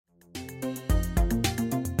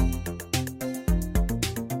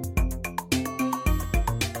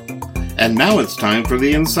And now it's time for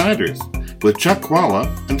The Insiders with Chuck Qualla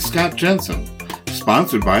and Scott Jensen,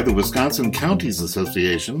 sponsored by the Wisconsin Counties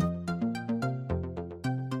Association.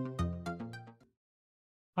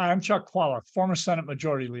 Hi, I'm Chuck Qualla, former Senate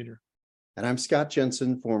Majority Leader. And I'm Scott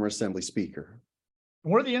Jensen, former Assembly Speaker.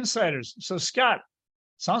 We're the Insiders. So, Scott,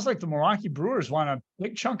 sounds like the Milwaukee Brewers want a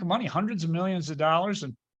big chunk of money, hundreds of millions of dollars,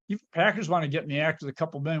 and even Packers want to get in the act with a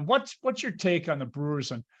couple million. What's your take on the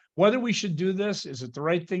Brewers and whether we should do this? Is it the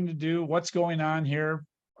right thing to do? What's going on here?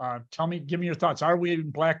 Give me your thoughts. Are we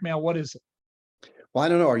in blackmail? What is it? Well, I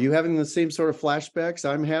don't know. Are you having the same sort of flashbacks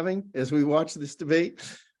I'm having as we watch this debate?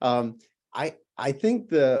 I think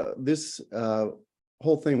this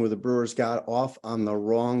whole thing with the Brewers got off on the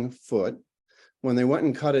wrong foot when they went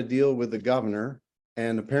and cut a deal with the governor,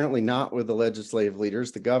 and apparently not with the legislative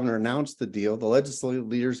leaders. The governor announced the deal. The legislative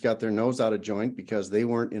leaders got their nose out of joint because they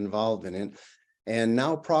weren't involved in it. And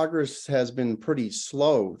now progress has been pretty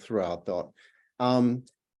slow throughout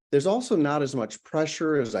there's also not as much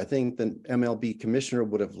pressure as I think the MLB commissioner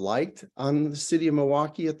would have liked on the city of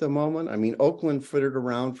Milwaukee at the moment. I mean, Oakland frittered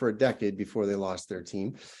around for a decade before they lost their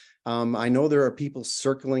team. I know there are people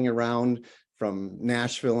circling around from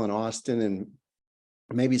Nashville and Austin and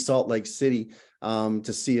maybe Salt Lake City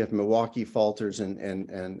to see if Milwaukee falters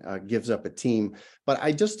and gives up a team. But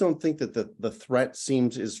I just don't think that the threat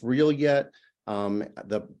is real yet.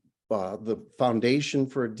 The foundation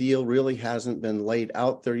for a deal really hasn't been laid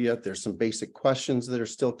out there yet. There's some basic questions that are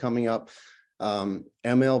still coming up.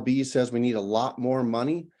 MLB says we need a lot more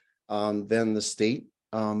money than the state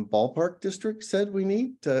ballpark district said we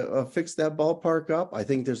need to fix that ballpark up. I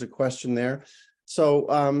think there's a question there.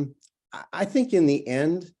 So I think in the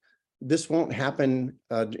end, this won't happen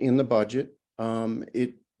in the budget.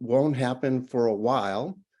 It won't happen for a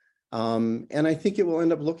while. And I think it will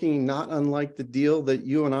end up looking not unlike the deal that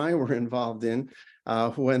you and I were involved in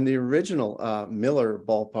when the original Miller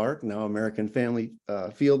ballpark, now American Family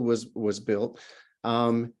Field, was built,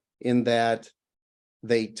 in that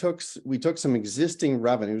we took some existing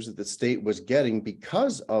revenues that the state was getting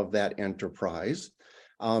because of that enterprise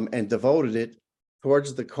and devoted it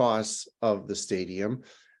towards the costs of the stadium.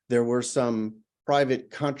 There were some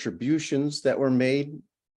private contributions that were made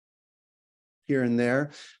here and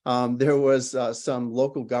there. There was some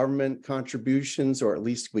local government contributions, or at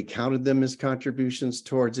least we counted them as contributions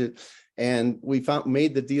towards it. And we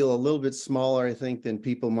made the deal a little bit smaller, I think, than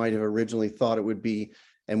people might have originally thought it would be.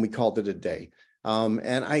 And we called it a day.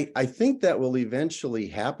 And I think that will eventually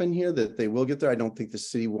happen here, that they will get there. I don't think the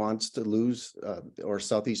city wants to lose, or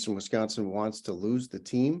Southeastern Wisconsin wants to lose the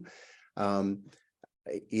team.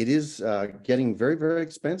 It is getting very, very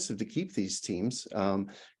expensive to keep these teams.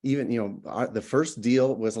 Even, the first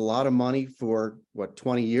deal was a lot of money for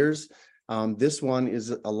 20 years. This one is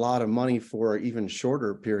a lot of money for an even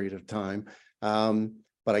shorter period of time.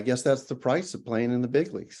 But I guess that's the price of playing in the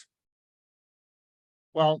big leagues.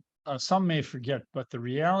 Well, some may forget, but the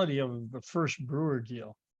reality of the first Brewer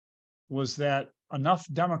deal was that enough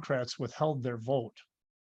Democrats withheld their vote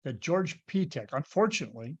that George Petek,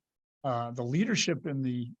 unfortunately, the leadership in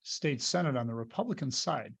the state Senate on the Republican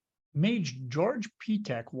side made George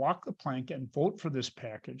Petek walk the plank and vote for this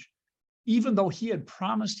package, even though he had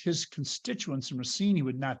promised his constituents in Racine he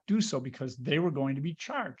would not do so because they were going to be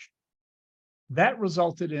charged. That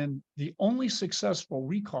resulted in the only successful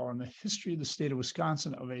recall in the history of the state of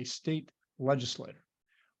Wisconsin of a state legislator.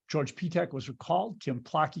 George Petek was recalled, Kim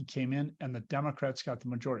Plotke came in, and the Democrats got the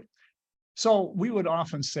majority. So we would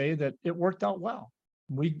often say that it worked out well.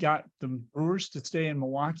 We got the Brewers to stay in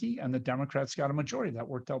Milwaukee, and the Democrats got a majority. That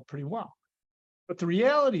worked out pretty well. But the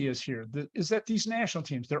reality is that these national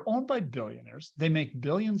teams, they're owned by billionaires. They make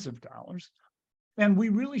billions of dollars. And we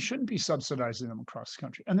really shouldn't be subsidizing them across the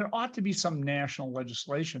country. And there ought to be some national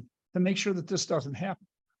legislation to make sure that this doesn't happen.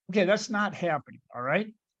 Okay, that's not happening, all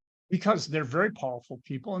right? Because they're very powerful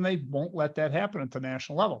people and they won't let that happen at the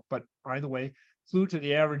national level. But by the way, flew to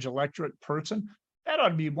the average electorate person, that ought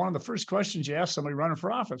to be one of the first questions you ask somebody running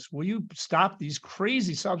for office. Will you stop these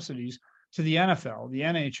crazy subsidies to the NFL, the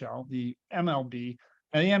NHL, the MLB,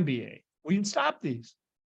 and the NBA? Will you stop these?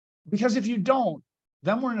 Because if you don't,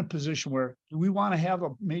 then we're in a position where do we want to have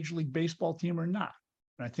a Major League Baseball team or not?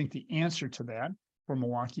 And I think the answer to that for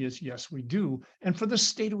Milwaukee is yes, we do. And for the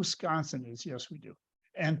state of Wisconsin is yes, we do.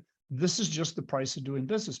 And this is just the price of doing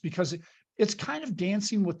business, because it's kind of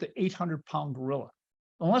dancing with the 800-pound gorilla.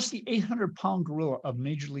 Unless the 800-pound gorilla of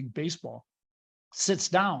Major League Baseball sits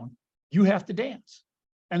down, you have to dance.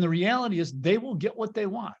 And the reality is they will get what they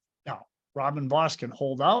want. Now, Robin Voss can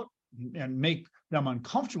hold out and make them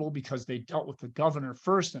uncomfortable because they dealt with the governor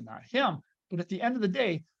first and not him. But at the end of the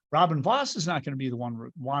day, Robin Voss is not going to be the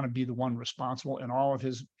one want to be the one responsible, and all of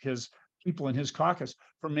his people in his caucus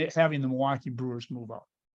for having the Milwaukee Brewers move out.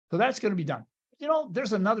 So that's going to be done.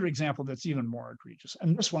 There's another example that's even more egregious,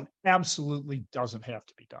 and this one absolutely doesn't have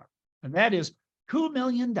to be done. And that is $2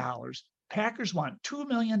 million. Packers want $2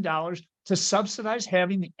 million to subsidize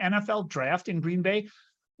having the NFL draft in Green Bay.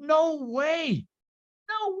 No way.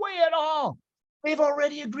 No way at all. They've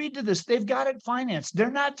already agreed to this. They've got it financed. They're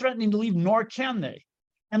not threatening to leave, nor can they.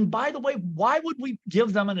 And by the way, why would we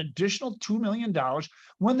give them an additional $2 million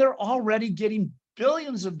when they're already getting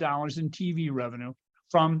billions of dollars in TV revenue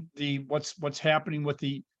from what's happening with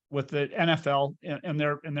the NFL and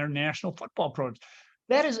their national football programs?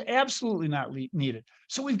 That is absolutely not needed.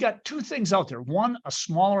 So we've got two things out there. One, a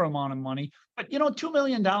smaller amount of money, but $2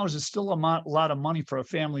 million is still a lot of money for a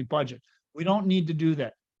family budget. We don't need to do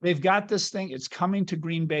that. They've got this thing. It's coming to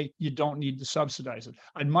Green Bay. You don't need to subsidize it.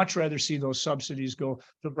 I'd much rather see those subsidies go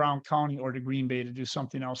to Brown County or to Green Bay to do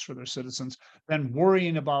something else for their citizens than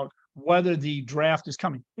worrying about whether the draft is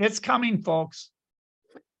coming. It's coming, folks.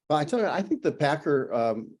 Well, I tell you, I think the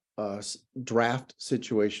Packer draft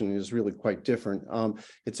situation is really quite different.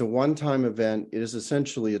 It's a one-time event. It is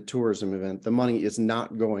essentially a tourism event. The money is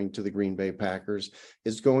not going to the Green Bay Packers.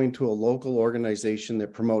 It's going to a local organization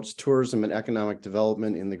that promotes tourism and economic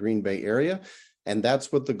development in the Green Bay area. And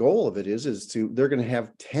that's what the goal of it is they're going to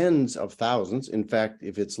have tens of thousands. In fact,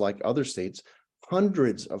 if it's like other states,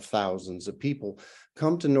 hundreds of thousands of people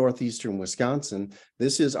come to northeastern Wisconsin.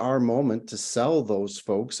 This is our moment to sell those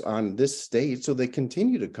folks on this state so they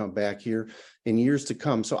continue to come back here in years to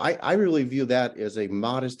come. So I really view that as a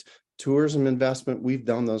modest tourism investment. We've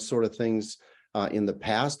done those sort of things in the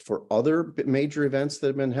past for other major events that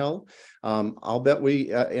have been held. I'll bet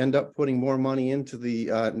we end up putting more money into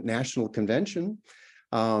the national convention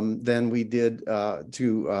than we did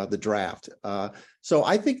to the draft. So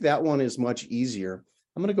I think that one is much easier.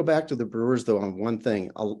 I'm going to go back to the Brewers, though, on one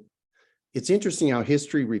thing. It's interesting how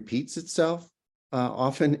history repeats itself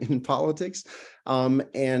often in politics.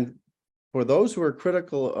 And for those who are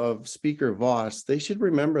critical of Speaker Voss, they should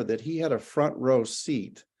remember that he had a front row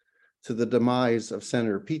seat to the demise of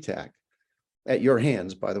Senator Petak. At your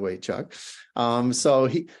hands, by the way, Chuck. So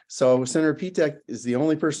Senator Petak is the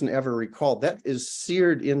only person ever recalled. That is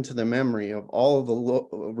seared into the memory of all of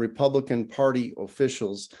the Republican Party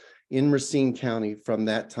officials in Racine County from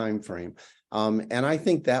that time frame. And I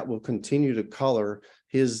think that will continue to color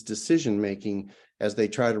his decision-making as they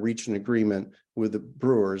try to reach an agreement with the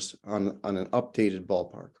Brewers on an updated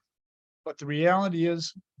ballpark. But the reality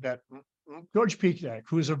is that George Petak,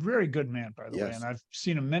 who is a very good man, by the way, and I've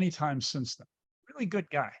seen him many times since then, really good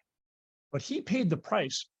guy, but he paid the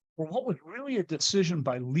price for what was really a decision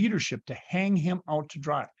by leadership to hang him out to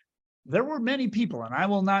dry. There were many people, and I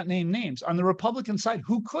will not name names, on the Republican side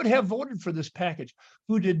who could have voted for this package,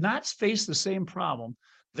 who did not face the same problem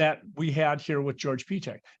that we had here with George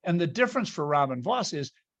Petak. And the difference for Robin Voss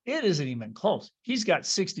is it isn't even close. He's got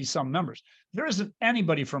 60-some members. There isn't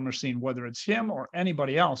anybody from Racine, whether it's him or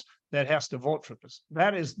anybody else, that has to vote for this.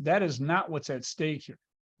 That is not what's at stake here.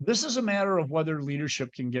 This is a matter of whether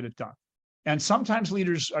leadership can get it done. And sometimes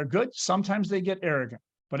leaders are good, sometimes they get arrogant.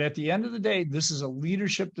 But at the end of the day, this is a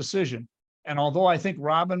leadership decision. And although I think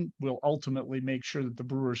Robin will ultimately make sure that the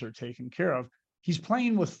Brewers are taken care of, he's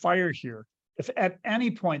playing with fire here. If at any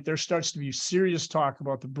point there starts to be serious talk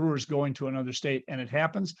about the Brewers going to another state and it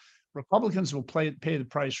happens, Republicans will pay the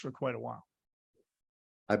price for quite a while.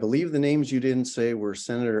 I believe the names you didn't say were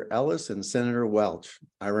Senator Ellis and Senator Welch.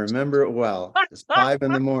 I remember it well. It's 5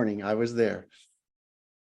 a.m. I was there.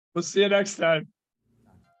 We'll see you next time.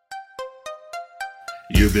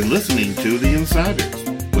 You've been listening to The Insiders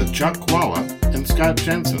with Chuck Koala and Scott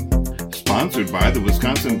Jensen, sponsored by the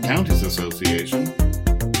Wisconsin Counties Association